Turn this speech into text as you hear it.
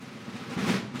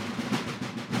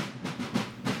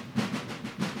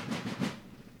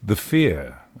The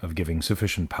fear of giving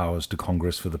sufficient powers to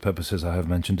Congress for the purposes I have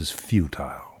mentioned is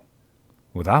futile.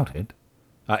 Without it,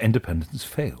 our independence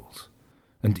fails,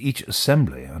 and each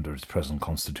assembly under its present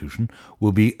constitution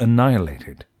will be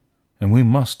annihilated, and we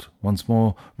must once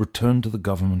more return to the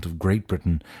government of Great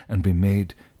Britain and be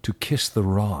made to kiss the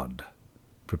rod,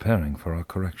 preparing for our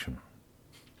correction.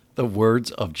 The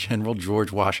words of General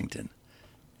George Washington.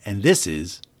 And this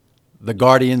is The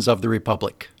Guardians of the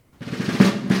Republic.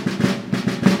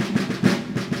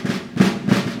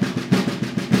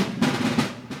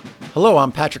 Hello,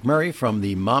 I'm Patrick Murray from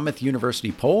the Monmouth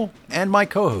University Poll, and my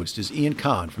co-host is Ian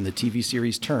Kahn from the TV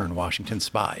series Turn, Washington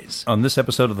Spies. On this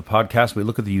episode of the podcast, we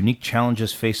look at the unique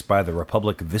challenges faced by the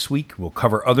Republic this week. We'll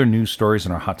cover other news stories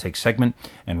in our Hot Take segment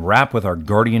and wrap with our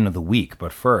Guardian of the Week.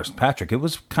 But first, Patrick, it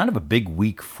was kind of a big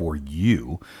week for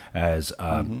you as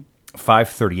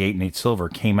 538 Nate Silver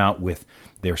came out with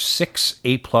their 6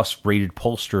 A-plus rated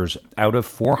pollsters out of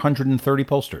 430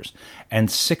 pollsters, and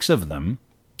 6 of them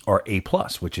are A+,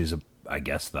 which is, I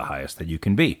guess, the highest that you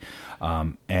can be.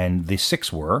 And the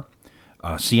 6 were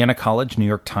Siena College, New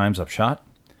York Times Upshot,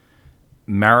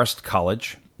 Marist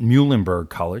College, Muhlenberg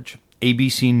College,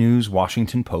 ABC News,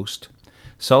 Washington Post,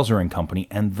 Selzer and Company,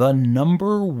 and the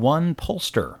number 1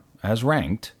 pollster, as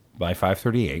ranked by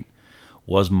 538,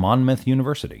 was Monmouth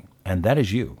University. And that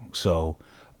is you. So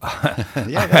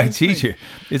I teach you.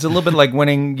 It's a little bit like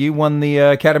you won the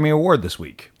Academy Award this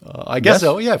week. I guess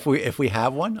so. Yeah, if we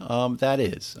have one, that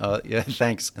is. Yeah,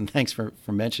 thanks, and thanks for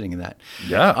mentioning that.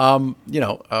 Yeah.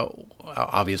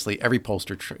 Obviously, every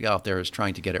pollster out there is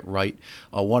trying to get it right.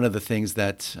 One of the things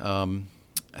that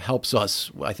helps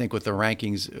us, I think, with the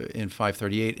rankings in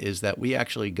 538 is that we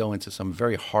actually go into some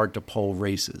very hard to poll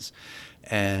races,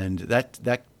 and that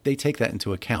they take that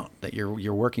into account, that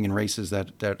you're working in races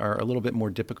that are a little bit more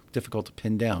difficult to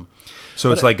pin down.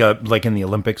 So it's like in the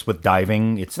Olympics with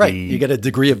diving. It's right. You get a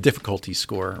degree of difficulty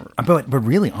score. But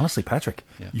really, honestly, Patrick,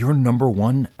 you're number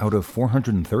 1 out of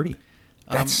 430.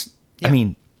 That's I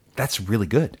mean, that's really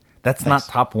good. That's not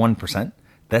top 1%.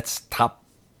 That's top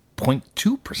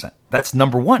 0.2%. That's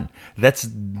number 1. That's,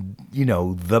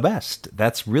 the best.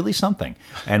 That's really something.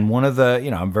 And one of the,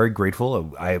 I'm very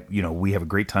grateful. We have a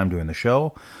great time doing the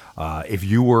show. If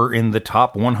you were in the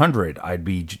top 100, I'd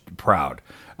be proud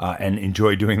and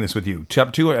enjoy doing this with you.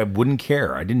 Top 2, I wouldn't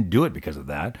care. I didn't do it because of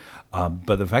that.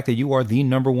 But the fact that you are the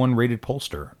number 1 rated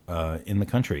pollster in the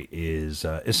country is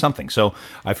something. So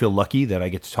I feel lucky that I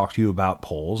get to talk to you about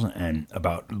polls and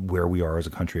about where we are as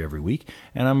a country every week.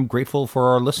 And I'm grateful for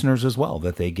our listeners as well,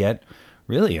 that they get,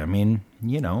 really, I mean,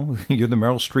 you're the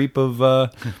Meryl Streep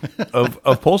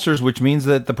of pollsters, which means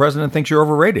that the president thinks you're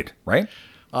overrated, right?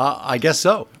 I guess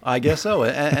so.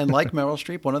 And like Meryl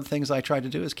Streep, one of the things I try to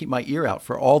do is keep my ear out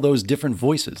for all those different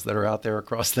voices that are out there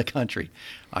across the country.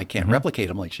 I can't replicate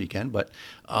them like she can, but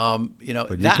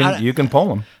you can poll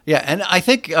them. Yeah, and I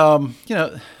think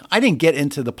I didn't get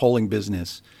into the polling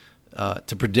business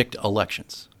to predict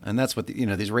elections, and that's what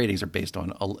these ratings are based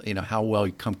on.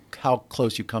 How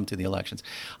close you come to the elections.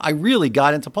 I really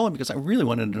got into polling because I really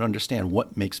wanted to understand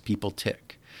what makes people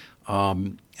tick,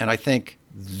 and I think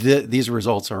these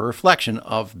results are a reflection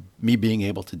of me being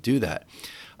able to do that.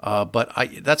 But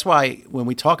that's why when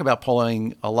we talk about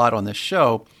polling a lot on this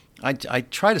show, I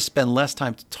try to spend less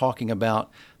time talking about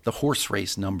the horse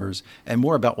race numbers and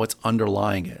more about what's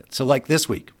underlying it. So like this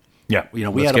week. Yeah, we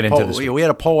had a poll. We had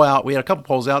a poll out. We had a couple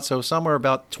polls out, so some were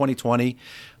about 2020.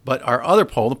 But our other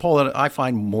poll, the poll that I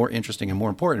find more interesting and more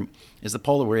important, is the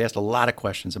poll where we asked a lot of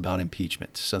questions about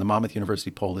impeachment. So the Monmouth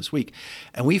University poll this week,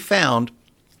 and we found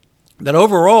that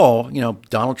overall,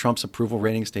 Donald Trump's approval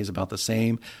rating stays about the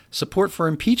same. Support for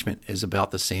impeachment is about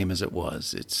the same as it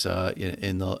was. It's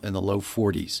in the low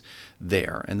 40s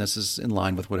there, and this is in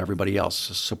line with what everybody else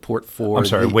support for. I'm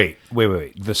sorry. Wait.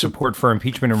 The support for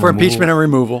impeachment and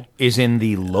removal is in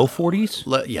the low 40s.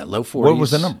 Low 40s. What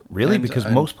was the number? Really? Because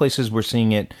most places were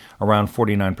seeing it around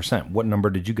 49%. What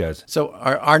number did you guys? So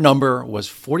our number was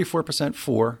 44%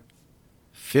 for,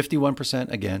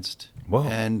 51% against. Whoa.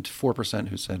 And 4%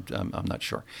 who said, I'm not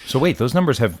sure. So wait, those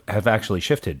numbers have actually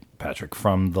shifted, Patrick,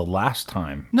 from the last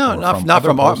time. No, not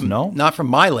from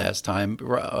my last time.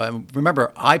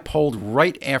 Remember, I polled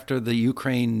right after the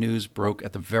Ukraine news broke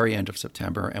at the very end of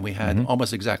September, and we had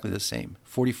almost exactly the same.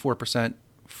 44%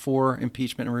 for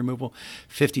impeachment and removal,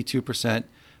 52%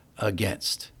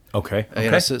 against. Okay.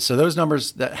 So those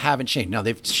numbers that haven't changed. Now,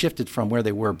 they've shifted from where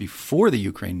they were before the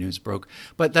Ukraine news broke.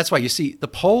 But that's why you see the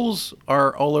polls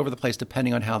are all over the place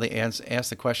depending on how they ask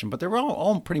the question. But they're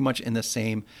all pretty much in the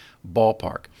same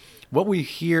ballpark. What we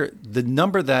hear, the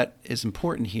number that is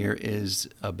important here is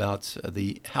about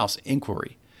the House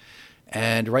inquiry.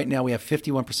 And right now we have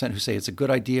 51% who say it's a good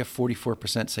idea,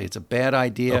 44% say it's a bad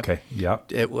idea. Okay, yeah.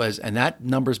 And that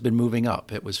number's been moving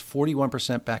up. It was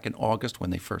 41% back in August when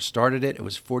they first started it. It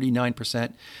was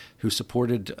 49% who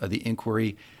supported the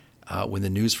inquiry when the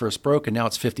news first broke, and now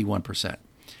it's 51%.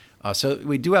 So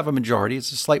we do have a majority.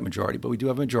 It's a slight majority, but we do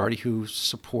have a majority who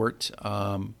support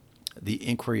the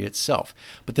inquiry itself.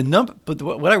 But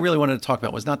what I really wanted to talk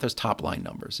about was not those top line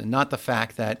numbers, and not the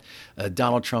fact that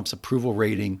Donald Trump's approval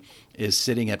rating is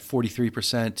sitting at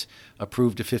 43%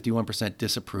 approve to 51%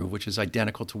 disapprove, which is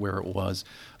identical to where it was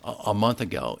a month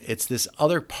ago. It's this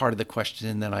other part of the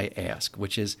question that I ask,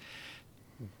 which is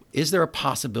there a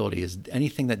possibility, is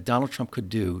anything that Donald Trump could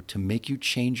do to make you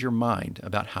change your mind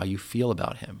about how you feel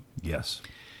about him? Yes.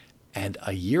 And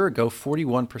a year ago,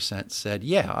 41% said,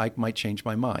 yeah, I might change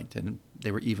my mind. And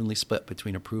they were evenly split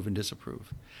between approve and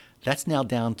disapprove. That's now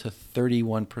down to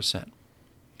 31%.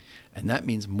 And that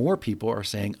means more people are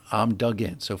saying, I'm dug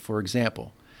in. So, for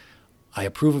example, I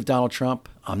approve of Donald Trump.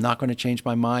 I'm not going to change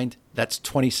my mind. That's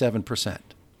 27%.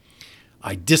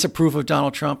 I disapprove of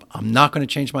Donald Trump. I'm not going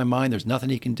to change my mind. There's nothing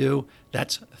he can do.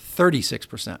 That's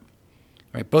 36%.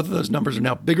 Right? Both of those numbers are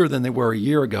now bigger than they were a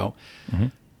year ago. Mm-hmm.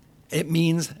 It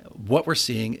means what we're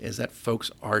seeing is that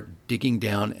folks are digging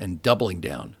down and doubling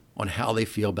down on how they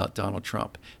feel about Donald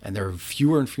Trump. And there are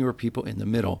fewer and fewer people in the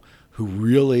middle who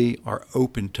really are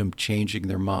open to changing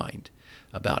their mind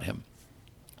about him.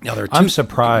 Now, there are I'm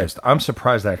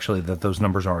surprised actually that those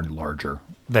numbers aren't larger,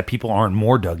 that people aren't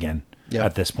more dug in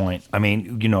at this point. I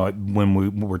mean,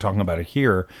 when we're talking about it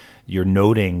here, you're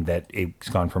noting that it's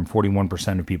gone from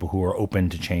 41% of people who are open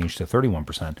to change to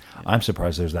 31%. I'm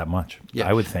surprised there's that much. Yeah.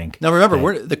 I would think. Now,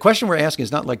 remember, the question we're asking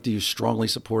is not like, do you strongly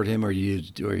support him or you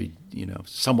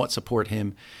somewhat support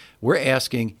him? We're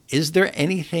asking, is there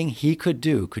anything he could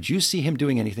do? Could you see him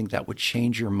doing anything that would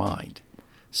change your mind?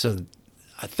 So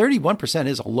 31%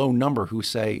 is a low number who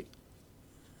say,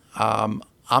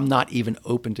 I'm not even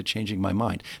open to changing my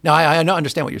mind. Now, I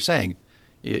understand what you're saying.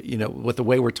 With the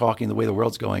way we're talking, the way the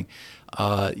world's going,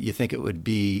 you think it would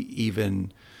be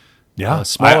even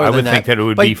smaller. I would than think that it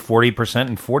would be 40%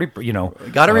 and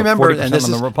 40%. Got to remember, 40% and this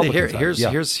on is the Republican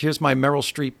side. Here's my Meryl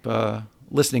Streep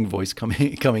listening voice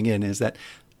coming in, is that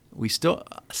we still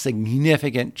a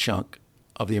significant chunk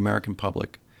of the American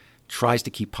public tries to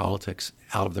keep politics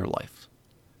out of their life.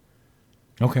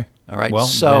 Okay. All right. Well,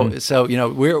 so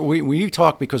we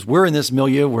talk because we're in this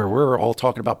milieu where we're all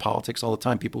talking about politics all the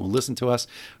time. People who listen to us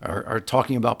are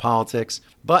talking about politics,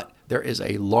 but there is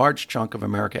a large chunk of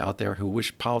America out there who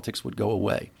wish politics would go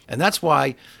away, and that's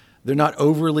why they're not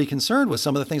overly concerned with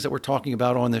some of the things that we're talking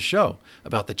about on this show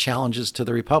about the challenges to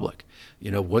the republic.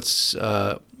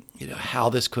 How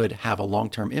this could have a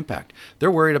long-term impact.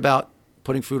 They're worried about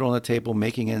putting food on the table,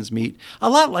 making ends meet. A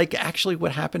lot like actually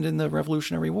what happened in the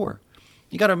Revolutionary War.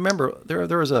 You got to remember,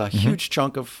 there was a huge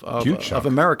chunk of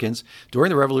Americans during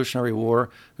the Revolutionary War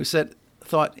who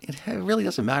thought it really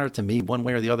doesn't matter to me one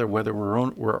way or the other whether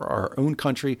we're our own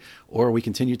country or we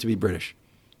continue to be British.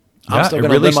 I'm still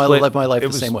going to live my life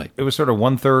the same way. It was sort of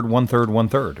one third,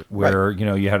 where right.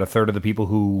 You had a third of the people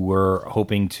who were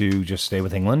hoping to just stay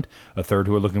with England, a third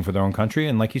who were looking for their own country,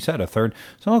 and like you said, a third.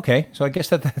 So I guess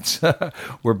that's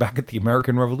we're back at the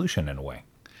American Revolution in a way.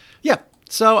 Yeah.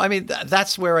 So, I mean,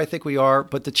 that's where I think we are.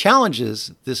 But the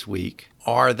challenges this week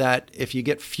are that if you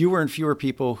get fewer and fewer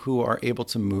people who are able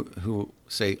to move, who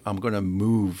say, I'm going to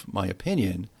move my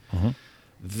opinion,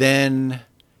 then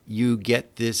you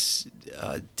get this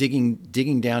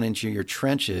digging down into your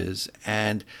trenches,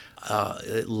 and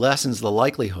it lessens the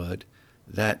likelihood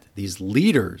that these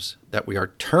leaders that we are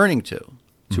turning to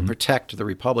protect the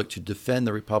republic, to defend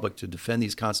the republic, to defend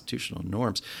these constitutional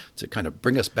norms, to kind of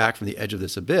bring us back from the edge of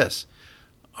this abyss,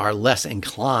 are less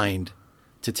inclined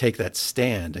to take that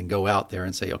stand and go out there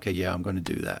and say, okay, yeah, I'm going to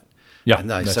do that.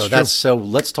 Yeah, so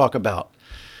let's talk about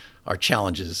our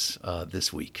challenges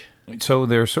this week. So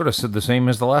they're sort of the same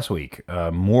as the last week.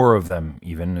 More of them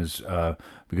even is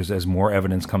because as more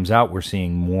evidence comes out, we're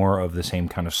seeing more of the same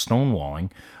kind of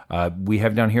stonewalling. We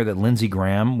have down here that Lindsey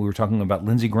Graham, we were talking about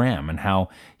Lindsey Graham and how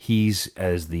he's,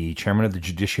 as the chairman of the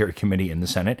Judiciary Committee in the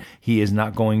Senate, he is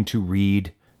not going to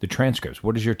read the transcripts.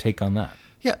 What is your take on that?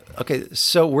 Yeah. Okay.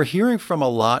 So we're hearing from a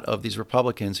lot of these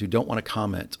Republicans who don't want to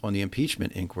comment on the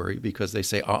impeachment inquiry because they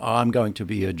say, I'm going to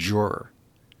be a juror.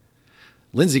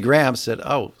 Lindsey Graham said,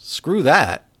 oh, screw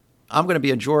that. I'm going to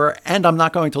be a juror and I'm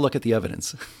not going to look at the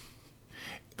evidence.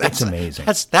 That's amazing.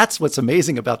 That's what's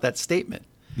amazing about that statement.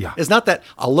 Yeah. It's not that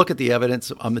I'll look at the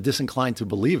evidence, I'm disinclined to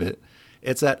believe it.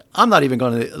 It's that I'm not even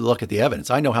going to look at the evidence.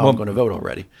 I know how I'm going to vote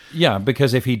already. Yeah,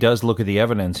 because if he does look at the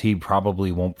evidence, he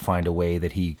probably won't find a way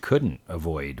that he couldn't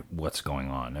avoid what's going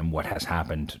on and what has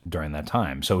happened during that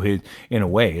time. So in a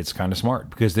way, it's kind of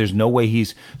smart because there's no way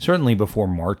he's, certainly before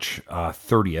March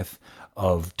 30th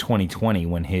of 2020,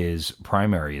 when his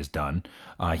primary is done,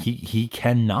 he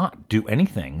cannot do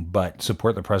anything but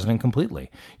support the president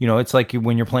completely. You know, it's like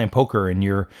when you're playing poker and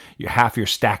your half your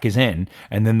stack is in,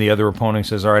 and then the other opponent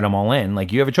says, "All right, I'm all in."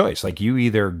 Like, you have a choice. Like, you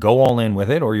either go all in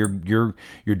with it, or your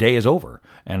day is over.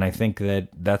 And I think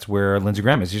that's where Lindsey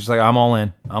Graham is. He's just like, "I'm all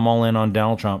in. I'm all in on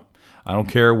Donald Trump. I don't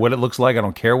care what it looks like. I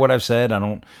don't care what I've said. I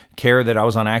don't care that I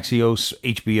was on Axios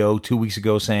HBO 2 weeks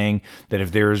ago saying that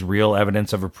if there is real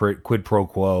evidence of a quid pro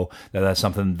quo, that's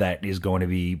something that is going to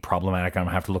be problematic. I'm going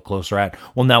to have to look closer at."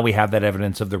 Well, now we have that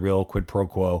evidence of the real quid pro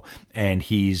quo, and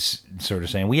he's sort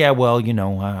of saying, "Well, yeah, well,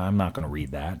 I'm not going to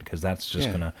read that because that's just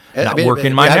going to not work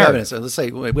in my narrative." Evidence. Let's say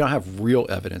we don't have real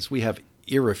evidence. We have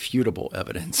irrefutable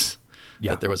evidence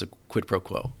that there was a quid pro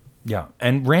quo. Yeah,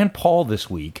 and Rand Paul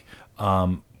this week,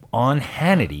 on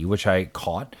Hannity, which I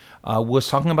caught, was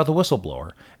talking about the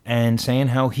whistleblower and saying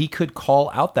how he could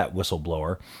call out that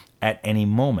whistleblower at any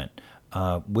moment,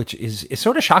 which is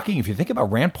sort of shocking if you think about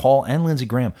Rand Paul and Lindsey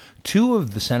Graham, two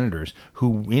of the senators who,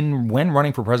 when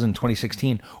running for president in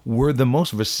 2016, were the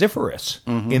most vociferous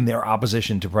in their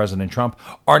opposition to President Trump,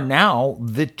 are now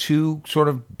the two sort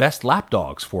of best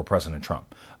lapdogs for President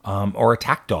Trump. Or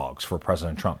attack dogs for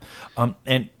President Trump.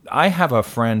 And I have a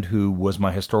friend who was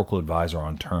my historical advisor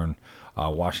on Turn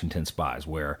Washington Spies,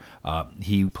 where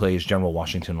he plays General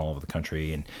Washington all over the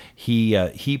country. And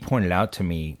he pointed out to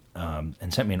me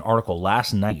and sent me an article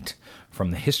last night from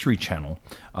the History Channel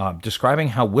describing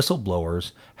how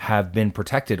whistleblowers have been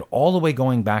protected all the way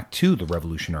going back to the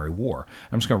Revolutionary War.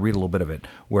 I'm just going to read a little bit of it,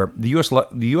 where the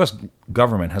U.S.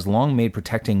 government has long made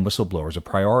protecting whistleblowers a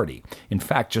priority. In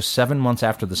fact, just 7 months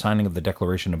after the signing of the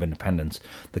Declaration of Independence,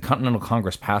 the Continental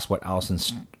Congress passed what Alison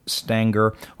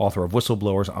Stanger, author of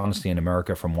Whistleblowers, Honesty in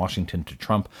America from Washington to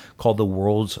Trump, called the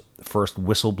world's first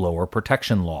whistleblower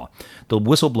protection law. The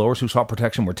whistleblowers who sought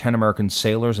protection were 10 American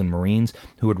sailors and Marines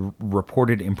who had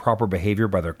reported improper behavior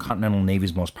by their Continental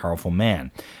Navy's most powerful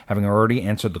man. Having already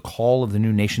answered the call of the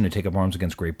new nation to take up arms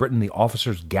against Great Britain, the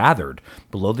officers gathered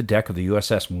below the deck of the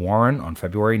USS Warren on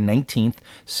February 19th,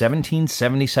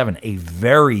 1777, a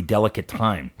very delicate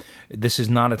time. This is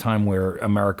not a time where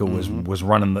America was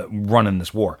running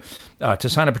this war. To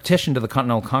sign a petition to the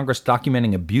Continental Congress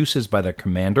documenting abuses by their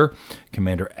commander,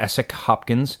 Commander Essex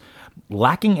Hopkins.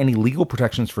 Lacking any legal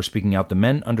protections for speaking out, the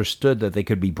men understood that they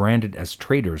could be branded as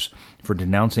traitors for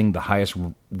denouncing the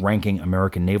highest-ranking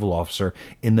American naval officer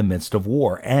in the midst of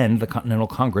war, and the Continental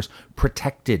Congress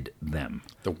protected them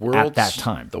at that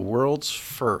time. The world's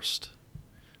first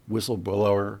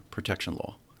whistleblower protection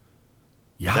law.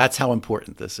 Yeah. That's how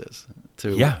important this is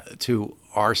to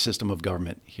our system of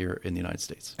government here in the United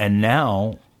States. And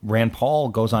now Rand Paul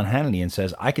goes on Hannity and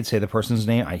says, I could say the person's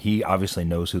name. He obviously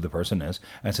knows who the person is,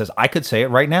 and says, I could say it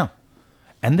right now.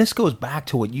 And this goes back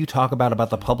to what you talk about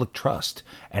the public trust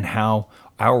and how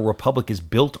our republic is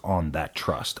built on that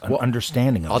trust, an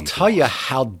understanding of it. I'll tell you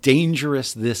how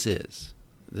dangerous this is,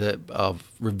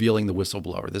 of revealing the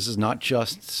whistleblower. This is not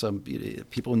just some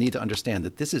people need to understand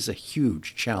that this is a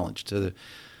huge challenge to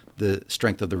the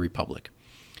strength of the republic.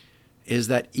 Is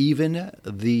that even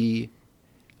the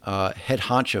head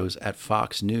honchos at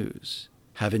Fox News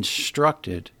have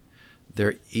instructed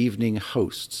their evening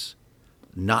hosts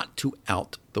not to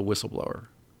out the whistleblower.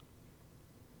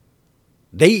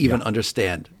 They even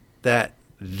understand that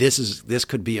this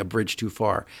could be a bridge too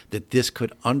far, that this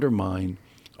could undermine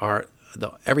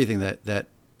everything that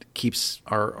keeps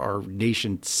our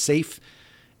nation safe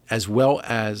as well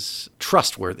as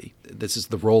trustworthy. This is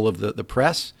the role of the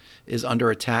press is under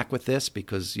attack with this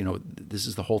because, this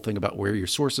is the whole thing about where your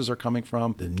sources are coming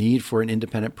from, the need for an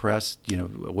independent press.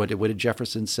 What did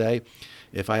Jefferson say?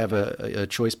 If I have a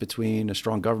choice between a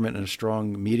strong government and a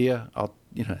strong media, I'll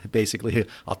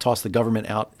toss the government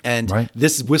out. And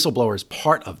This whistleblower is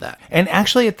part of that. And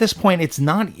actually at this point,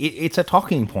 it's a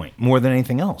talking point more than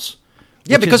anything else.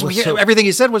 Yeah, because everything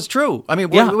he said was true. I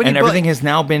mean, everything has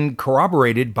now been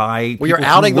corroborated by. Well, you're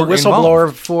outing the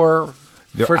whistleblower for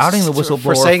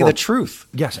saying the truth.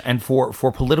 Yes, and for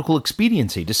political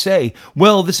expediency to say,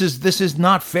 well, this is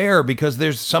not fair because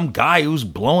there's some guy who's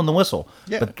blowing the whistle.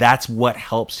 Yeah. But that's what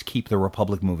helps keep the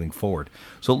republic moving forward.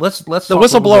 So let's. The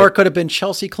whistleblower could have been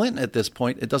Chelsea Clinton at this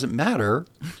point. It doesn't matter.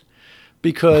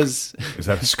 because Is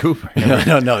that a scoop?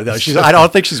 no. I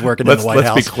don't think she's working in the White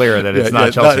House. Let's be clear that it's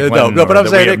not Chelsea Clinton. No, but I'm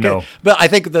saying, no. but I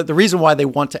think that the reason why they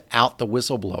want to out the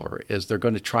whistleblower is they're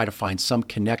going to try to find some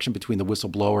connection between the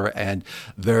whistleblower and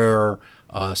their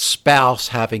spouse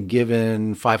having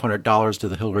given $500 to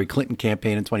the Hillary Clinton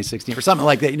campaign in 2016 or something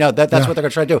like that. That's what they're going to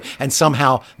try to do. And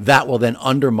somehow that will then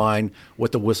undermine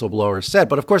what the whistleblower said.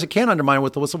 But of course, it can't undermine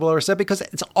what the whistleblower said because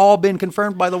it's all been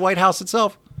confirmed by the White House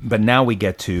itself. But now we're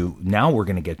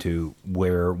going to get to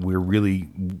where we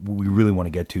really want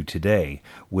to get to today,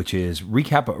 which is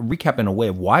recap in a way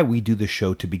of why we do this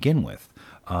show to begin with.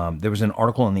 There was an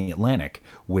article in The Atlantic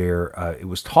where it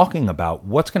was talking about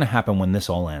what's going to happen when this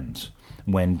all ends,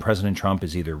 when President Trump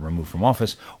is either removed from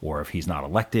office or if he's not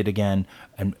elected again,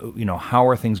 and how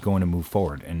are things going to move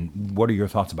forward? And what are your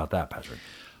thoughts about that, Patrick?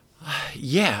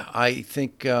 Yeah, I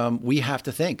think we have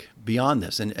to think beyond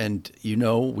this. And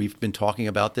we've been talking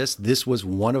about this. This was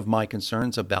one of my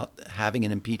concerns about having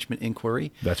an impeachment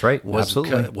inquiry. That's right.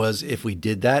 Absolutely. Was if we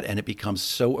did that and it becomes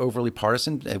so overly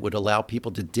partisan, it would allow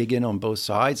people to dig in on both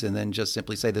sides and then just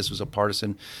simply say this was a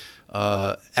partisan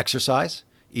exercise.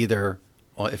 Either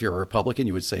if you're a Republican,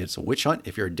 you would say it's a witch hunt.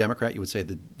 If you're a Democrat, you would say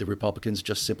the Republicans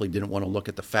just simply didn't want to look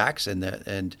at the facts,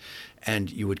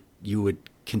 and you would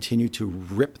continue to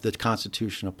rip the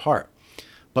Constitution apart.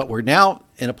 But we're now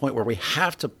in a point where we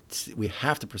have to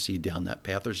proceed down that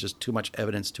path. There's just too much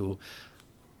evidence to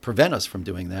prevent us from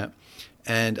doing that.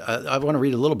 And I want to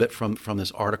read a little bit from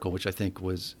this article, which I think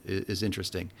is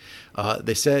interesting.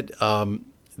 They said,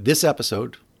 this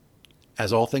episode,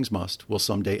 as all things must, will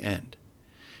someday end.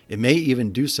 It may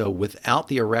even do so without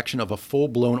the erection of a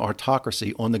full-blown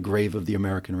autocracy on the grave of the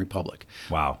American Republic.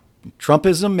 Wow.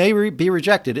 Trumpism may be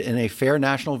rejected in a fair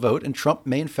national vote, and Trump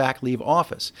may in fact leave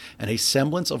office, and a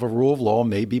semblance of a rule of law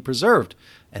may be preserved.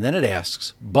 And then it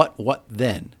asks, but what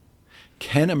then?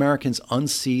 Can Americans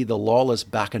unsee the lawless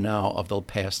bacchanal of the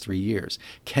past 3 years?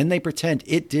 Can they pretend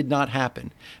it did not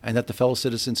happen, and that the fellow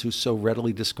citizens who so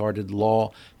readily discarded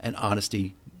law and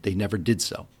honesty, they never did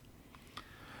so?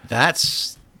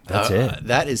 That's it.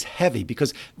 That is heavy,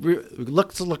 because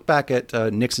let's look back at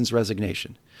Nixon's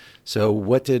resignation. So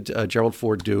what did Gerald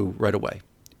Ford do right away?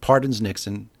 Pardons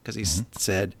Nixon because he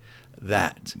said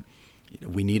that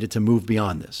we needed to move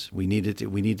beyond this.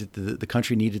 The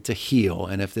country needed to heal,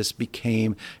 and if this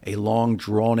became a long,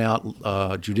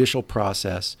 drawn-out judicial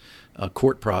process,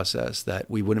 court process, that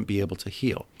we wouldn't be able to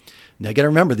heal. Now, you got to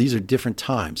remember, these are different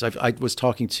times. I was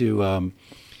talking to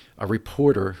a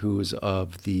reporter who was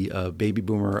of the baby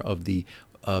boomer of the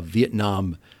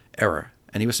Vietnam era.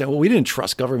 And he was saying, well, we didn't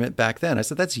trust government back then. I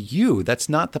said, that's you. That's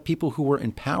not the people who were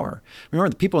in power. Remember,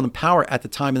 the people in power at the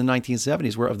time in the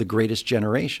 1970s were of the greatest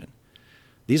generation.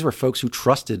 These were folks who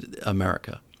trusted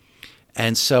America.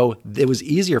 And so it was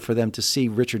easier for them to see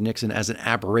Richard Nixon as an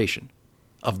aberration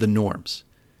of the norms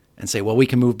and say, well, we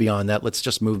can move beyond that. Let's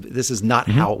just move. This is not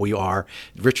how we are.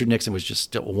 Richard Nixon was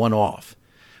just a one-off.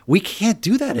 We can't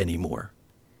do that anymore.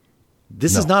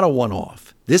 This is not a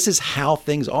one-off. This is how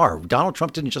things are. Donald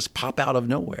Trump didn't just pop out of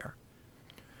nowhere.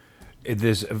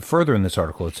 There's further in this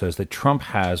article, it says that Trump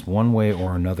has, one way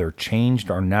or another, changed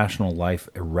our national life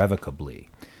irrevocably.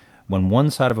 When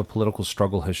one side of a political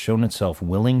struggle has shown itself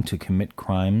willing to commit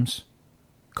crimes,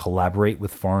 collaborate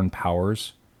with foreign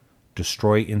powers,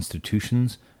 destroy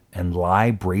institutions, and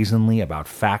lie brazenly about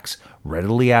facts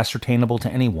readily ascertainable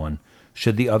to anyone,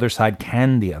 can the other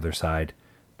side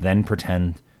then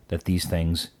pretend that these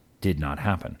things did not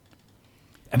happen?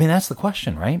 I mean, that's the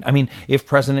question, right? I mean, if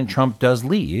President Trump does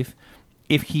leave,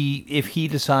 if he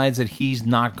decides that he's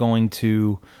not going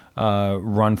to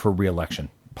run for re-election,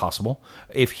 possible.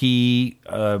 If he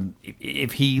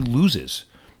loses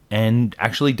and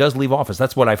actually does leave office,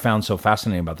 that's what I found so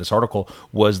fascinating about this article,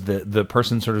 was the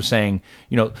person sort of saying,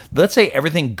 let's say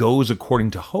everything goes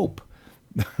according to hope.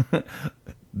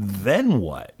 Then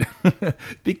what?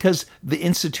 Because the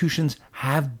institutions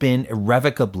have been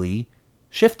irrevocably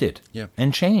shifted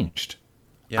and changed.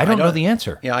 Yeah, I don't know the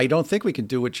answer. Yeah, I don't think we can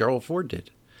do what Gerald Ford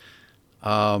did.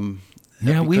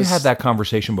 We've had that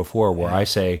conversation before where I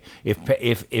say,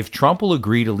 if Trump will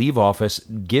agree to leave office,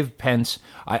 give Pence,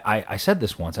 I said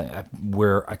this once,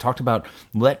 where I talked about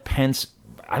let Pence,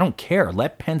 I don't care,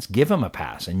 let Pence give him a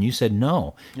pass. And you said,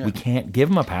 no, we can't give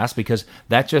him a pass because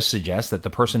that just suggests that the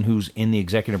person who's in the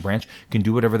executive branch can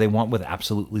do whatever they want with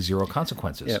absolutely zero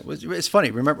consequences. Yeah, it's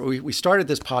funny. Remember, we started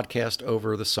this podcast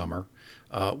over the summer.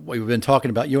 We've been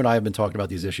talking about, you and I have been talking about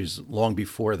these issues long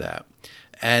before that.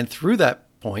 And through that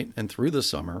point and through the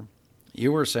summer,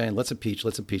 you were saying, let's impeach,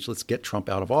 let's get Trump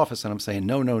out of office. And I'm saying,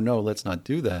 no, let's not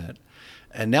do that.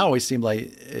 And now we seem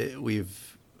like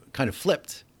we've kind of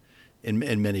flipped.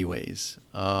 in many ways.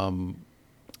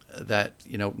 That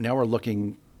now we're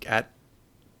looking at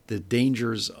the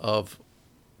dangers of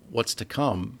what's to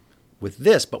come with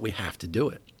this, but we have to do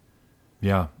it.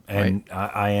 Yeah, and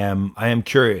right? I am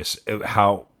curious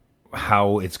how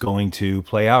it's going to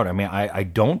play out. I mean, I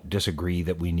don't disagree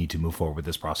that we need to move forward with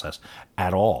this process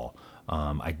at all.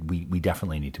 We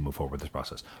definitely need to move forward with this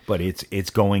process, but it's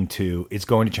going to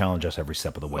challenge us every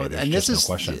step of the way. There's and just this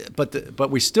no question.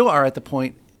 But we still are at the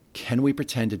point. Can we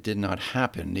pretend it did not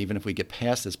happen, even if we get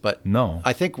past this? But no,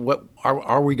 I think what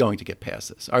are we going to get past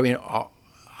this? I mean,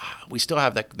 we still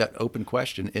have that open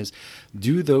question: is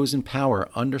do those in power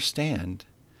understand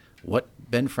what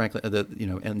Ben Franklin,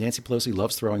 and Nancy Pelosi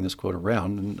loves throwing this quote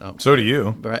around. And, so do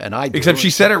you. And I do. Except she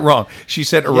said it wrong. She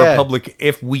said a republic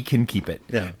if we can keep it.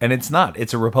 Yeah. And it's not.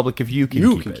 It's a republic if you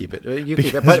can keep it. You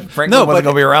keep it. But Franklin wasn't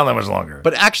going to be around that much longer.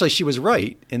 But actually, she was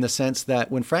right in the sense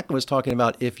that when Franklin was talking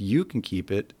about if you can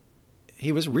keep it,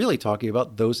 he was really talking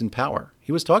about those in power.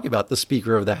 He was talking about the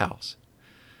Speaker of the House.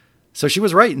 So she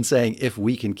was right in saying if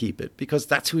we can keep it, because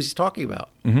that's who he's talking about.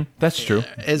 Mm-hmm. That's true.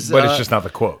 But it's just not the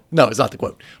quote. No, it's not the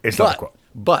quote. It's not the quote.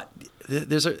 But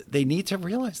they need to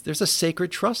realize there's a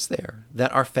sacred trust there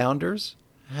that our founders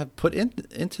have put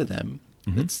into them.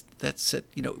 Mm-hmm. That's it.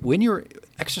 When you're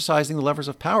exercising the levers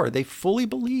of power, they fully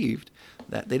believed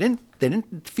that they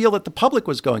didn't feel that the public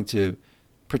was going to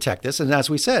protect this. And as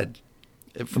we said,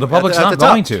 the public's not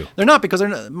going to. They're not, because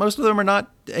most of them are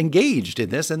not engaged in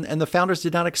this, and the founders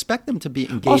did not expect them to be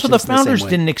engaged. Also, in the this founders in the same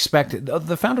way. didn't expect.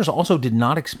 The founders also did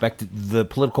not expect the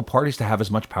political parties to have as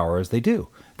much power as they do.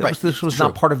 This was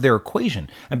not part of their equation,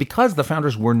 and because the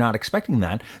founders were not expecting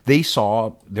that, they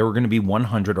saw there were going to be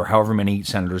 100 or however many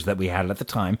senators that we had at the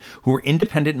time who were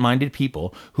independent-minded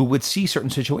people who would see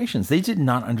certain situations. They did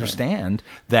not understand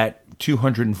that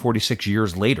 246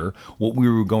 years later, what we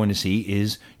were going to see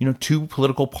is two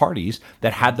political parties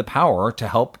that had the power to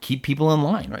help keep people in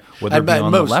line, whether it be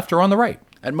on the left or on the right.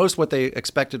 At most, what they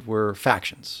expected were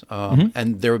factions,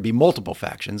 and there would be multiple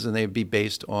factions, and they would be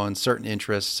based on certain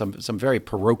interests, some very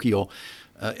parochial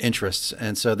interests,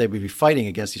 and so they would be fighting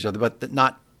against each other, but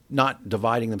not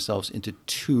dividing themselves into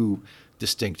two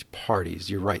distinct parties.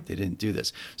 You're right; they didn't do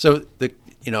this. So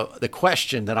the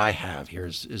question that I have here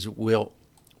is will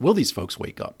these folks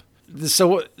wake up?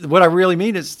 So what I really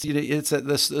mean is, it's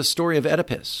the story of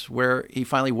Oedipus, where he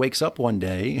finally wakes up one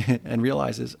day and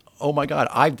realizes, oh my God,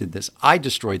 I did this. I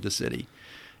destroyed the city.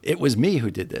 It was me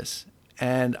who did this.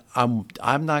 And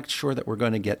I'm not sure that we're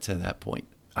going to get to that point.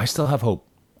 I still have hope.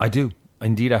 I do.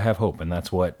 Indeed, I have hope. And that's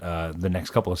what the next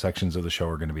couple of sections of the show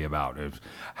are going to be about, is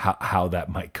how that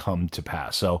might come to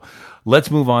pass. So let's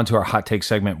move on to our hot take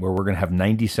segment, where we're going to have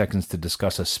 90 seconds to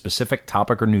discuss a specific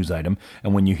topic or news item.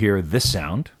 And when you hear this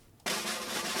sound,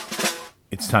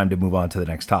 it's time to move on to the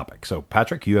next topic. So,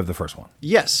 Patrick, you have the first one.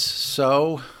 Yes.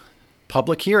 So,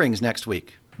 public hearings next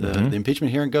week. The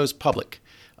impeachment hearing goes public.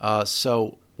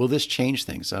 So, will this change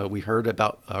things? We heard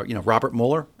about Robert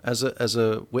Mueller as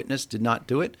a witness did not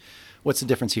do it. What's the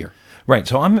difference here? Right.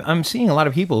 So I'm seeing a lot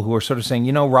of people who are sort of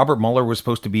saying, Robert Mueller was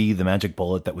supposed to be the magic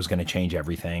bullet that was going to change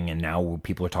everything. And now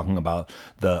people are talking about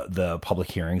the public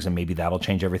hearings, and maybe that'll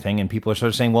change everything. And people are sort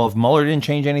of saying, well, if Mueller didn't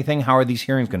change anything, how are these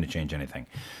hearings going to change anything?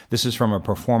 This is from a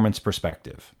performance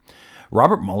perspective.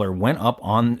 Robert Mueller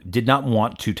did not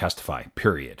want to testify,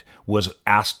 period, was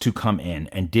asked to come in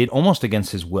and did almost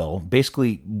against his will.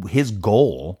 Basically, his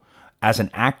goal as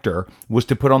an actor was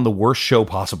to put on the worst show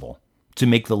possible, to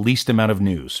make the least amount of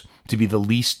news, to be the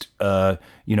least,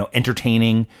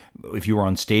 entertaining. If you were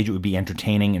on stage, it would be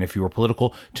entertaining. And if you were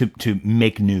political, to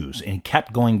make news. And he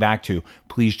kept going back to,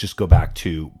 please go back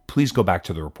to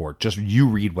the report. Just you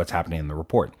read what's happening in the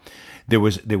report. There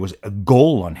was a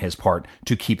goal on his part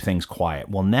to keep things quiet.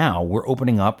 Well, now we're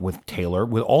opening up with Taylor,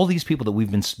 with all these people that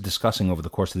we've been discussing over the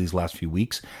course of these last few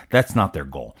weeks. That's not their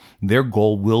goal. Their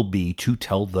goal will be to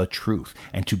tell the truth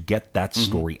and to get that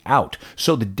story out.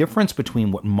 So the difference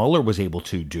between what Mueller was able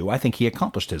to do, I think he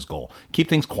accomplished his goal. Keep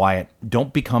things quiet.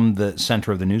 Don't become the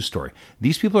center of the news story.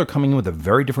 These people are coming in with a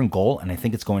very different goal, and I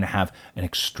think it's going to have an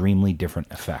extremely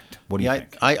different effect. What do you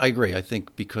think? I agree. I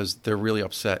think because they're really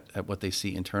upset at what they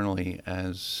see internally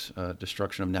as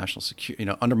destruction of national security,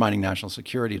 undermining national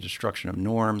security, destruction of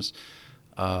norms,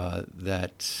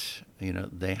 that they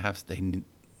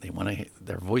want to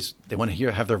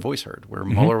have their voice heard. Where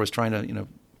Mueller was trying to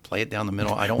play it down the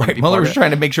middle. I don't want to be Mueller part was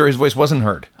trying to make sure his voice wasn't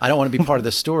heard. I don't want to be part of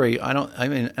the story. I don't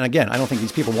think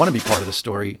these people want to be part of the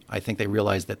story. I think they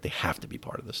realize that they have to be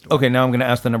part of the story. Okay, now I'm going to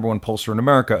ask the number one pollster in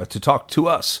America to talk to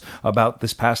us about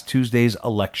this past Tuesday's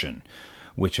election,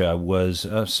 which was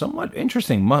somewhat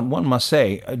interesting, one must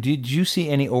say. Did you see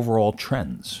any overall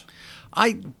trends?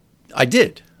 I I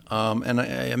did. And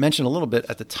I mentioned a little bit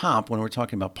at the top when we were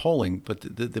talking about polling, but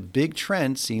the big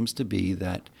trend seems to be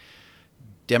that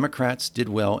Democrats did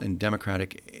well in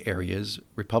Democratic areas,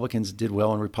 Republicans did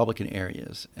well in Republican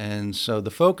areas. And so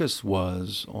the focus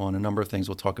was on a number of things.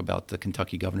 We'll talk about the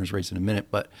Kentucky governor's race in a minute,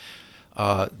 but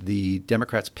the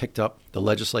Democrats picked up the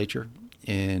legislature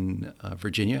in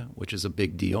Virginia, which is a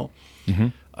big deal. Mm-hmm.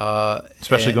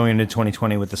 Especially going into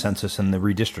 2020 with the census and the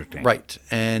redistricting. Right.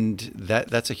 And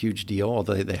that's a huge deal,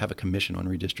 although they have a commission on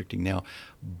redistricting now.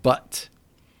 But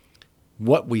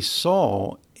what we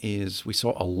saw is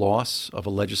a loss of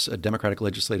a Democratic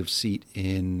legislative seat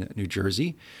in New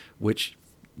Jersey, which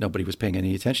nobody was paying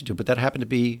any attention to. But that happened to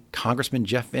be Congressman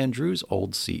Jeff Van Drew's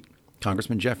old seat.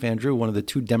 Congressman Jeff Van Drew, one of the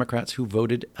 2 Democrats who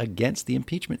voted against the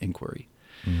impeachment inquiry.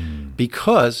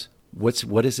 Because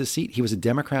what is his seat? He was a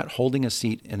Democrat holding a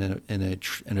seat in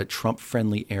a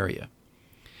Trump-friendly area.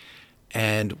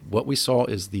 And what we saw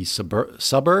is the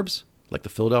suburbs, like the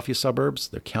Philadelphia suburbs,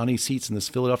 their county seats in the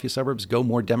Philadelphia suburbs go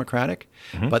more Democratic.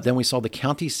 Mm-hmm. But then we saw the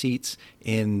county seats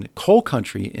in coal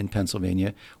country in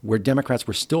Pennsylvania, where Democrats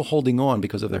were still holding on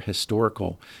because of their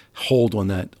historical hold on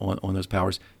those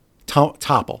powers,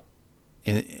 topple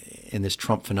in this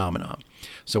Trump phenomenon.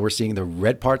 So we're seeing the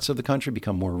red parts of the country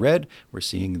become more red. We're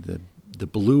seeing the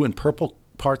blue and purple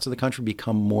parts of the country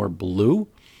become more blue.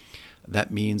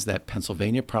 That means that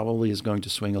Pennsylvania probably is going to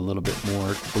swing a little bit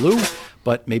more blue,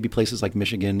 but maybe places like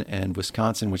Michigan and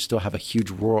Wisconsin, which still have a huge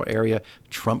rural area,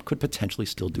 Trump could potentially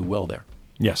still do well there.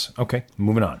 Yes. Okay.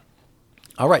 Moving on.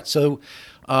 All right. So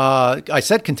I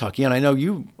said Kentucky, and I know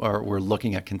you were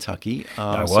looking at Kentucky.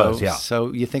 I was, yeah.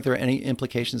 So you think there are any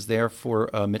implications there for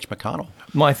Mitch McConnell?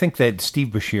 Well, I think that Steve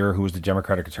Beshear, who was the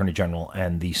Democratic Attorney General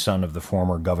and the son of the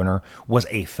former governor, was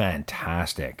a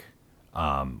fantastic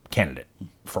candidate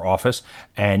for office.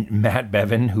 And Matt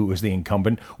Bevin, who was the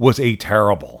incumbent, was a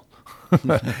terrible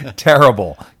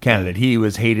candidate. He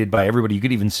was hated by everybody. You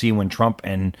could even see when Trump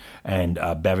and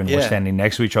Bevin were standing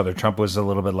next to each other. Trump was a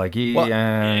little bit like, he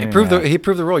proved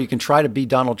the role. You can try to be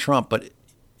Donald Trump, but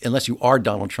unless you are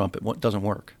Donald Trump, it doesn't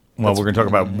work. Well, we're going to talk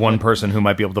about one person who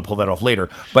might be able to pull that off later.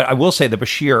 But I will say that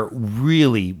Beshear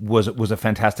really was a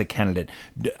fantastic candidate.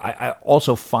 I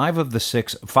also 5 of the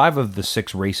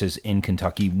 6 races in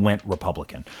Kentucky went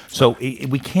Republican. So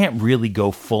we can't really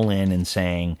go full in and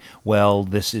saying, well,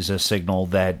 this is a signal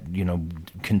that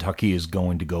Kentucky is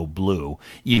going to go blue,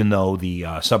 even though the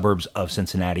suburbs of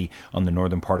Cincinnati on the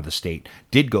northern part of the state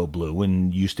did go blue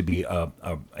and used to be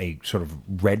a sort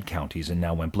of red counties and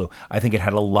now went blue. I think it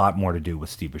had a lot more to do with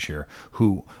Steve Beshear,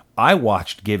 who I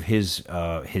watched give his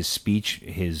speech,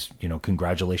 his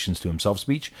congratulations to himself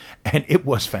speech, and it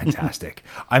was fantastic.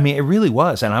 I mean, it really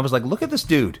was. And I was like, look at this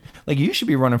dude. Like, you should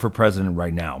be running for president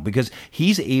right now, because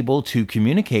he's able to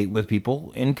communicate with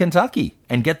people in Kentucky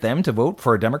and get them to vote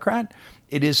for a Democrat.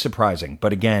 It is surprising.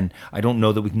 But again, I don't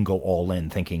know that we can go all in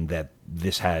thinking that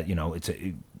this had,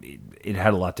 it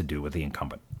had a lot to do with the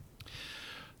incumbent.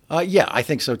 Yeah, I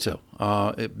think so too.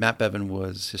 Matt Bevin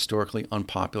was historically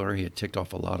unpopular. He had ticked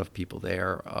off a lot of people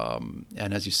there.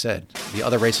 And as you said, the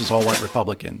other races all went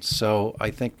Republican. So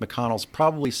I think McConnell's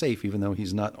probably safe, even though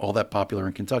he's not all that popular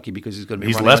in Kentucky, because he's going to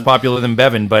be less popular than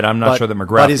Bevin, but I'm not sure that McGrath can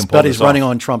pull this off. But he's running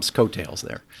on Trump's coattails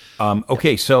there.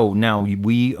 Okay, so now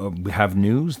we have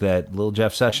news that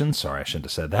Jeff Sessions,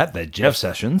 that Jeff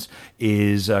Sessions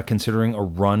is considering a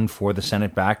run for the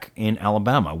Senate back in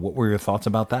Alabama. What were your thoughts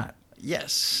about that?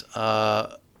 Yes,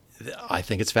 I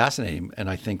think it's fascinating, and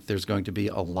I think there's going to be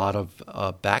a lot of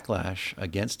backlash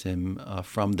against him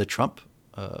from the Trump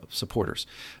supporters.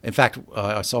 In fact,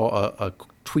 I saw a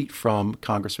tweet from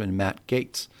Congressman Matt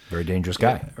Gaetz. Very dangerous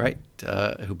guy. Right,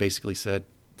 who basically said,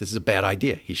 this is a bad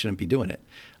idea. He shouldn't be doing it.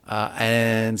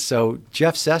 And so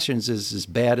Jeff Sessions is as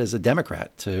bad as a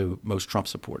Democrat to most Trump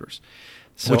supporters.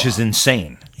 So, which is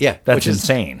insane. Yeah. That's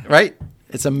insane. Right?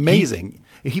 It's amazing.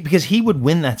 Because he would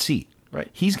win that seat. Right.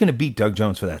 He's going to beat Doug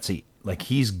Jones for that seat. Like,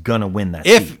 he's going to win that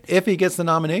seat. If he gets the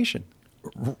nomination.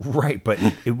 Right, but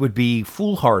it would be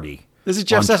foolhardy. This is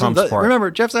Jeff Sessions.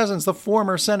 Remember, Jeff Sessions, the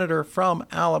former senator from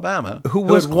Alabama, who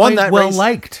was won that well race,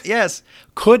 liked. Yes,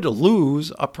 could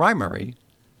lose a primary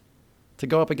to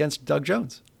go up against Doug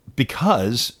Jones.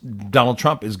 Because Donald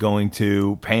Trump is going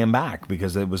to pay him back,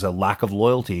 because there was a lack of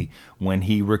loyalty when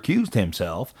he recused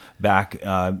himself back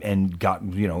and got,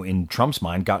 in Trump's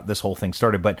mind, got this whole thing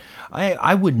started. But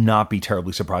I would not be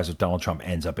terribly surprised if Donald Trump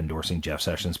ends up endorsing Jeff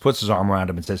Sessions, puts his arm around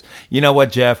him and says, you know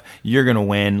what, Jeff, you're going to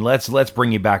win. Let's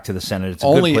bring you back to the Senate. It's a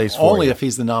good place for you. Only if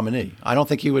he's the nominee. I don't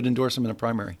think he would endorse him in a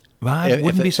primary. I wouldn't be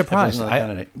if it was surprised. another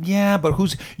candidate. Yeah,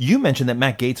 but you mentioned that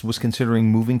Matt Gaetz was considering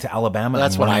moving to Alabama.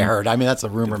 That's and what I running. heard. I mean, that's a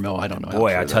rumor mill. I don't know. how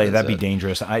Boy, true I tell you, that that'd be is.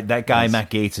 dangerous. That guy,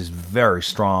 Matt Gaetz, is very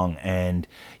strong. And,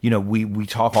 we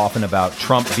talk often about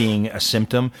Trump being a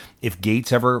symptom. If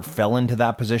Gaetz ever fell into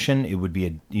that position, it would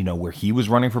be, where he was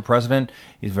running for president.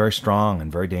 He's very strong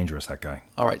and very dangerous, that guy.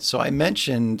 All right. So I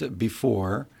mentioned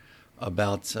before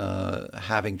about not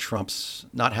having Trump's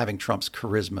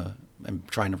charisma and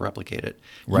trying to replicate it.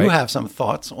 Right. You have some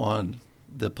thoughts on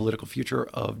the political future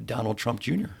of Donald Trump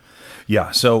Jr.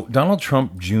 Yeah, so Donald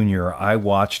Trump Jr., I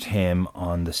watched him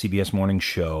on the CBS Morning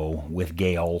Show with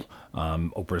Gail,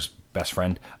 Oprah's best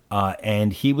friend,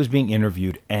 and he was being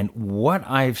interviewed. And what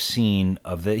I've seen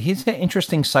he's an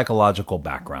interesting psychological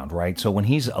background, right? So when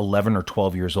he's 11 or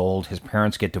 12 years old, his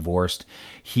parents get divorced.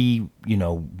 He,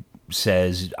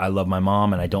 says, I love my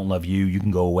mom and I don't love you. You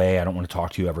can go away. I don't want to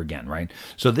talk to you ever again, right?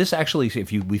 So this actually,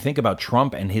 we think about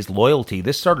Trump and his loyalty,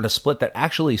 this started a split that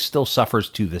actually still suffers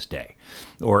to this day,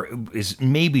 or is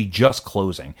maybe just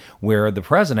closing, where the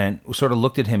president sort of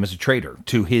looked at him as a traitor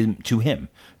to him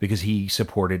because he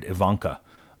supported Ivana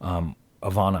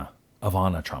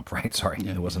Trump, right? Sorry,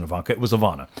 It wasn't Ivanka, it was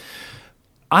Ivana.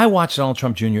 I watched Donald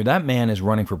Trump Jr. That man is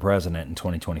running for president in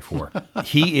 2024.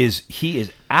 He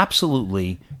is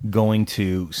absolutely going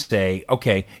to say,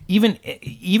 okay, even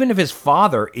if his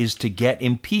father is to get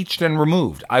impeached and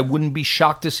removed, I wouldn't be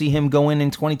shocked to see him go in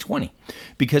 2020,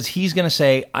 because he's going to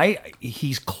say,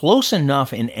 he's close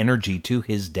enough in energy to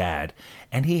his dad,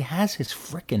 and he has his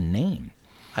frickin' name.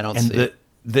 I don't see it.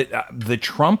 The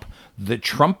Trump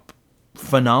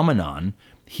phenomenon.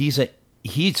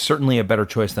 He's certainly a better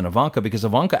choice than Ivanka, because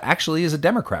Ivanka actually is a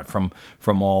Democrat from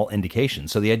all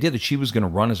indications. So the idea that she was going to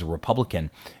run as a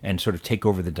Republican and sort of take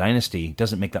over the dynasty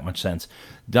doesn't make that much sense.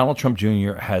 Donald Trump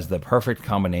Jr. has the perfect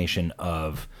combination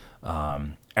of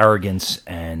arrogance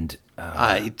and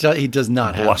he does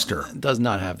not bluster. Does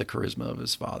not have the charisma of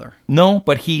his father. No,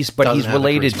 but he's Doesn't have the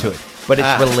related charisma. to it. But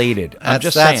it's related.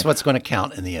 That's saying. what's going to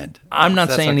count in the end. I'm not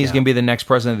That's saying what he's counts. going to be the next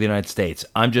president of the United States.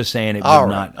 I'm just saying it All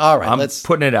would right, not. all right, I'm let's-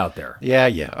 putting it out there. Yeah.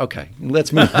 Okay.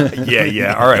 Let's move.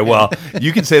 Yeah. All right. Well,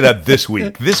 you can say that this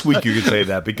week. This week you can say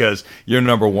that because you're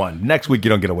number one. Next week you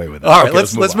don't get away with it. All right.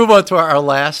 Okay, let's move on to our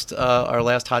last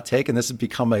hot take, and this has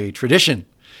become a tradition.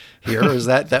 Here is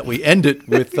that we end it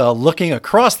with looking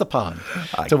across the pond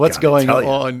to what's going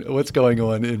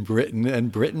on in Britain,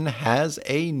 and Britain has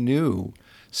a new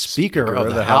Speaker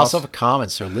of the House of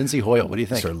Commons, Sir Lindsay Hoyle. What do you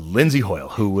think? Sir Lindsay Hoyle,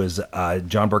 who was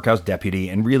John Bercow's deputy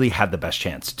and really had the best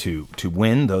chance to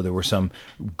win, though there were some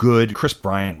good. Chris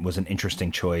Bryant was an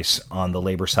interesting choice on the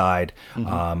Labor side,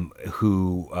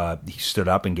 who he stood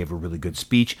up and gave a really good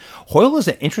speech. Hoyle is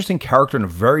an interesting character and a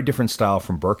very different style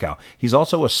from Bercow. He's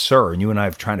also a sir, and you and I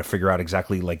are trying to figure out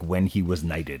exactly like when he was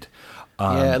knighted.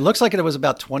 Yeah, it looks like it was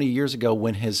about 20 years ago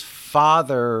when his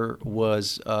father, who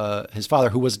was a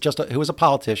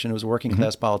politician, who was a working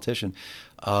class politician,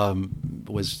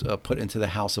 was put into the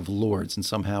House of Lords, and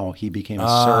somehow he became a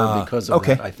sir because of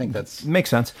that. I think that's makes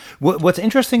sense. What's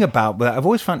interesting about, but I've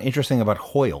always found interesting about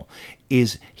Hoyle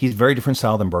is he's very different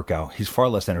style than Bercow. He's far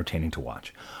less entertaining to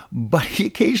watch, but he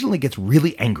occasionally gets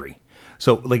really angry.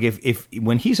 So, like, if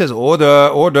when he says order,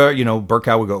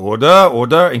 Bercow would go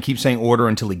order, and keep saying order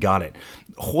until he got it.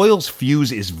 Hoyle's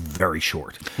fuse is very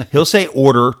short. He'll say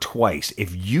order twice.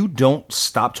 If you don't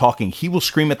stop talking, he will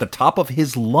scream at the top of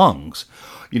his lungs.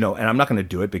 And I'm not going to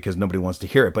do it because nobody wants to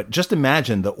hear it. But just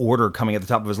imagine the order coming at the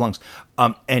top of his lungs.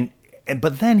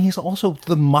 But then he's also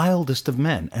the mildest of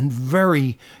men and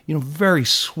very, very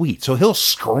sweet. So he'll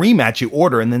scream at you,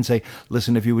 order, and then say,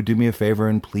 listen, if you would do me a favor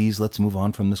and please let's move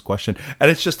on from this question.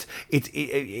 And it's just,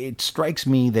 it strikes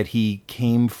me that he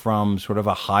came from sort of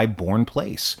a high-born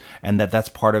place and that's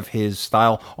part of his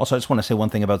style. Also, I just want to say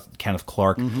one thing about Kenneth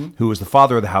Clark, who was the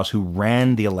father of the House, who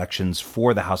ran the elections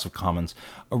for the House of Commons,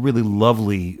 a really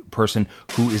lovely person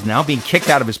who is now being kicked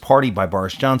out of his party by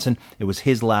Boris Johnson. It was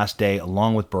his last day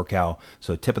along with Bercow.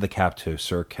 So tip of the cap to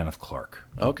Sir Kenneth Clark.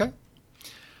 Okay.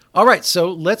 All right,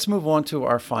 so let's move on to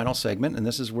our final segment, and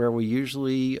this is where we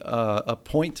usually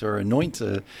appoint or anoint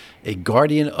a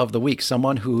guardian of the week,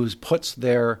 someone who puts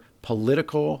their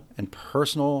political and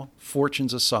personal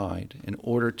fortunes aside in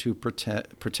order to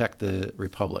protect the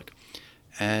Republic.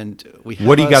 And we have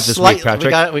what do you got this week,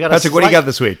 Patrick? Patrick, what do you got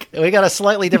this week? We got a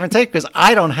slightly different take because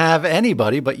I don't have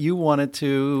anybody, but you wanted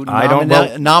to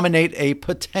nominate a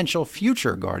potential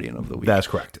future guardian of the week. That's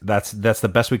correct. That's the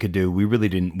best we could do. We really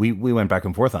didn't. We went back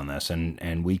and forth on this,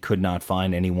 and we could not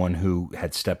find anyone who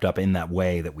had stepped up in that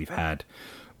way that we've had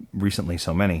recently.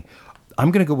 So many.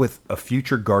 I'm going to go with a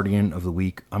future Guardian of the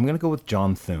Week. I'm going to go with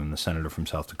John Thune, the senator from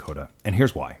South Dakota. And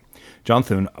here's why. John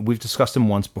Thune, we've discussed him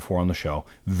once before on the show.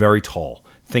 Very tall.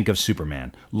 Think of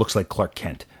Superman. Looks like Clark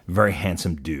Kent. Very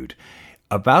handsome dude.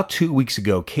 About 2 weeks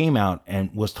ago, came out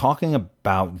and was talking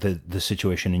about the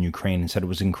situation in Ukraine and said it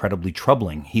was incredibly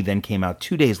troubling. He then came out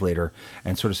 2 days later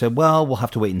and sort of said, well, we'll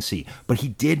have to wait and see. But he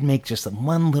did make just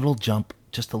one little jump,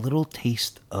 just a little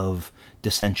taste of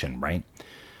dissension, right?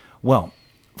 Well,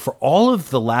 for all of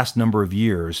the last number of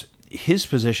years, his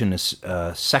position is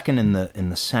second in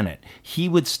the Senate. He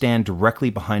would stand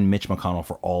directly behind Mitch McConnell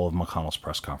for all of McConnell's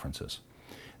press conferences.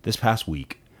 This past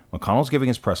week, McConnell's giving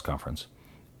his press conference,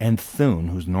 and Thune,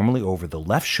 who's normally over the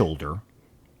left shoulder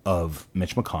of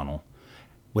Mitch McConnell,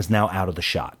 was now out of the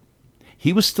shot.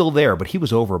 He was still there, but he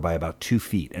was over by about 2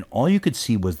 feet, and all you could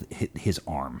see was his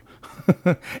arm.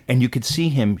 And you could see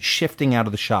him shifting out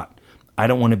of the shot. I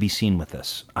don't want to be seen with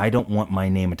this. I don't want my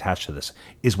name attached to this,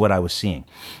 is what I was seeing.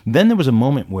 Then there was a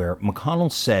moment where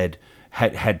McConnell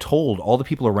had told all the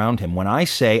people around him, when I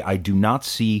say I do not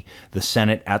see the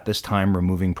Senate at this time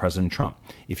removing President Trump,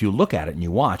 if you look at it and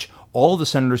you watch, all of the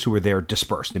senators who were there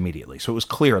dispersed immediately. So it was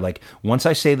clear, like, once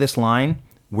I say this line,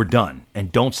 we're done.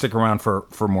 And don't stick around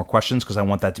for more questions because I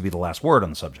want that to be the last word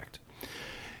on the subject.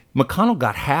 McConnell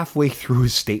got halfway through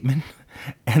his statement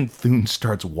and Thune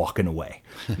starts walking away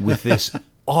with this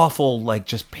awful, like,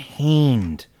 just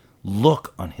pained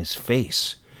look on his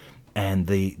face. And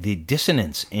the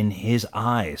dissonance in his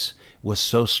eyes was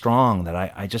so strong that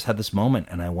I just had this moment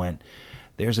and I went,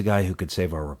 there's a guy who could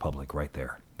save our republic right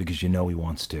there. Because he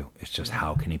wants to. It's just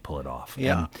how can he pull it off?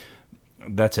 Yeah.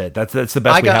 And that's it. That's the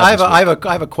best we have. I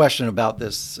have a question about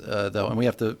this, though, and we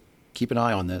have to keep an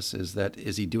eye on this,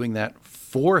 is he doing that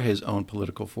for his own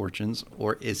political fortunes,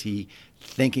 or is he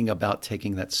thinking about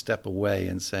taking that step away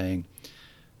and saying,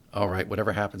 all right,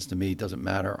 whatever happens to me doesn't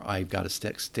matter. I've got to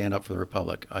stand up for the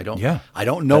republic. I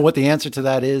don't know what the answer to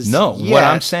that is. No, yet. what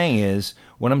I'm saying is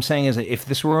that if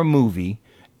this were a movie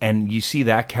and you see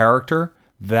that character,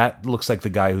 that looks like the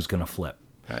guy who's going to flip.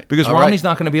 Right. Because Romney's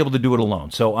not going to be able to do it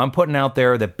alone. So I'm putting out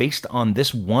there that based on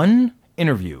this one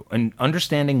interview and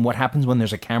understanding what happens when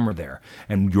there's a camera there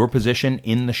and your position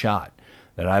in the shot,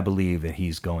 that I believe that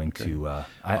he's going to. All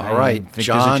right,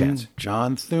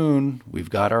 John Thune, we've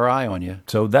got our eye on you.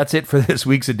 So that's it for this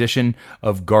week's edition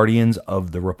of Guardians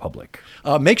of the Republic.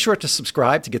 Make sure to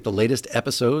subscribe to get the latest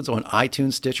episodes on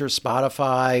iTunes, Stitcher,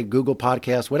 Spotify, Google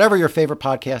Podcasts, whatever your favorite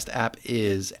podcast app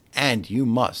is. And you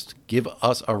must give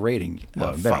us a rating.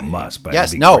 Well, they don't must, but yes,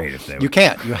 it'd be no, great if they would. You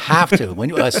can't. You have to.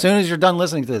 As soon as you're done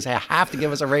listening to this, you have to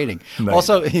give us a rating. Right.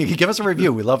 Also, you can give us a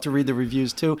review. We love to read the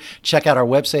reviews too. Check out our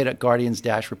website at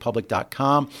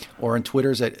guardians-republic.com or on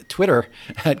Twitter at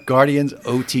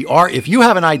GuardiansOTR. If you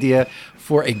have an idea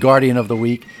for a Guardian of the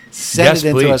Week, send it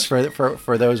in to us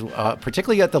for those,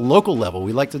 particularly at the local level.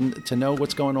 We like to know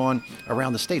what's going on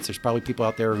around the states. There's probably people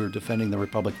out there who are defending the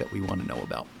Republic that we want to know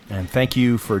about. And thank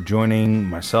you for joining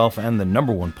myself and the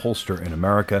 #1 pollster in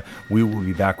America. We will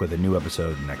be back with a new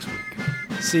episode next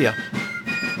week. See ya.